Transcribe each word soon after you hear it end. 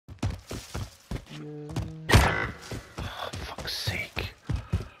Fuck's sake.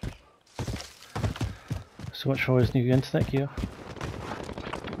 So much for his new internet gear.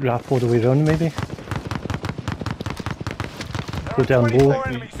 Wrap all the way around maybe. Go down low,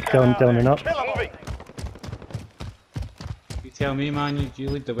 down and up. You tell me, man, you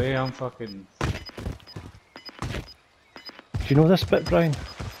lead the way, I'm fucking... Do you know this bit, Brian?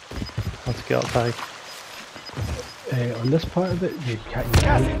 How to get up high? On this part of it, you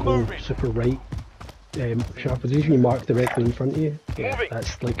can't go super right. Sharp, as you mark directly in front of you,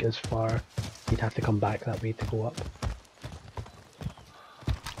 that's like as far, you'd have to come back that way to go up.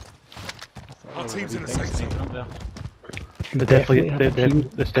 Our team's in the safe zone. There's definitely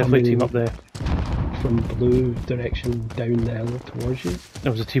a team up there. From blue direction down the hill towards you.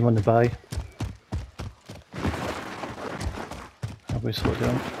 There was a team on the buy. How about we slow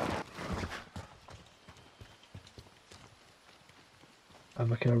down? I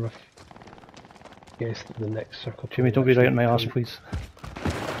have a kind of rough guess that the next circle. Jimmy, don't be right in my arse, please.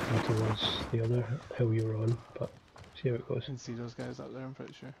 Towards the other hill you were on, but see how it goes. I can see those guys up there, I'm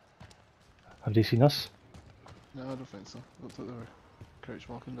pretty sure. Have they seen us? No, I don't think so. Looked like they were crouch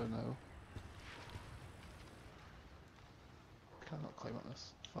walking down the hill. Cannot climb up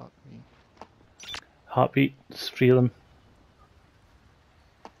this. Fuck me. Heartbeat, there's 3 of them.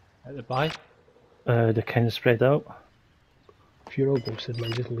 At the buy? They're kind of spread out. If you're all ghosted,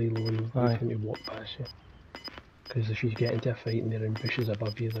 man, just lay low and Aye. wait for them to walk past you. Because if you get into a fight and they're in bushes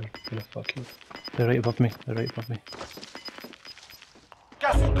above you, they're gonna fuck you. They're right above me, they're right above me.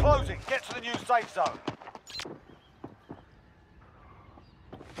 Gas is closing. Get to the new safe zone.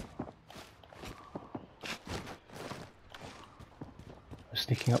 I'm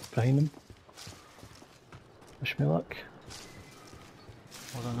sneaking up behind them. Wish me luck.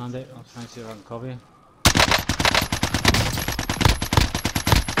 Hold on, Andy, I'm trying to see if I can cover you.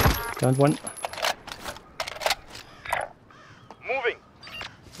 Downed one. Moving.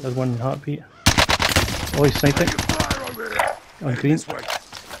 There's one in heartbeat. Oh, he's sniping. On green.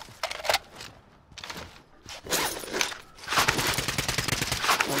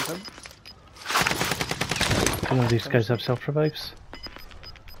 None of these guys have self-revives.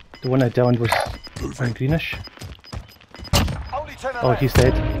 The one I downed was on greenish. Only 10 Oh, he's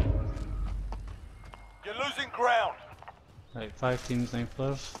dead. You're losing ground. Right, 5 teams, 9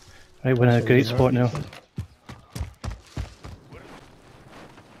 players. Right, we're in a great spot now.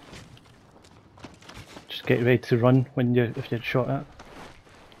 Just get ready to run when if you're shot at.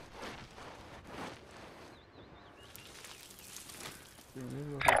 Yeah, maybe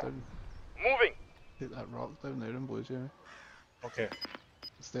we'll go down. Moving. Hit that rock down there and blows you. Okay.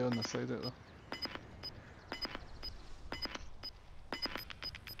 Stay on the side of it though.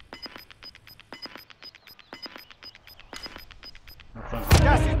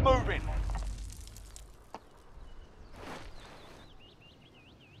 Gas is moving.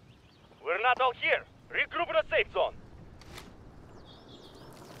 We're not all here. Regroup in a safe zone.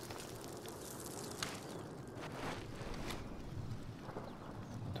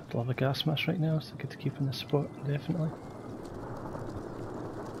 Don't love a gas mask right now, so good to keep in this spot, definitely.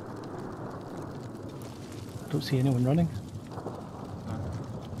 I don't see anyone running.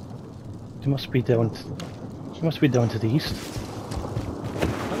 They must be down to the east.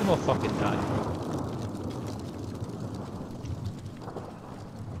 I'm not fucking die.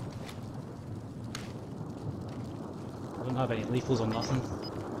 I don't have any lethals or nothing.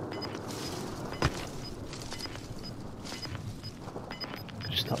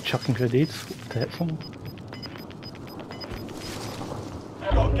 Just start chucking grenades to hit someone.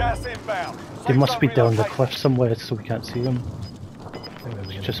 Got gas inbound. They Safe must zone be down the relocated. cliff somewhere so we can't see them.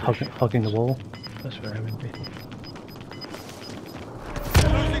 Just hugging the wall. That's where I would be.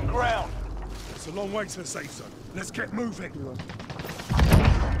 You're losing ground. It's a long way to the safe zone. Let's get moving.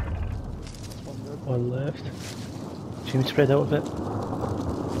 One left. Jimmy, spread out a bit.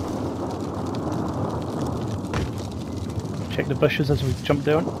 Check the bushes as we jump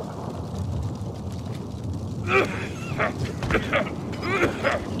down.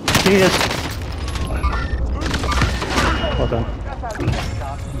 Cheers! Well done.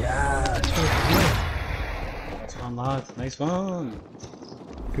 Yeah, Nice one, lad. Nice one.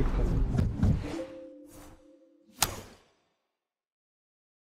 good cover.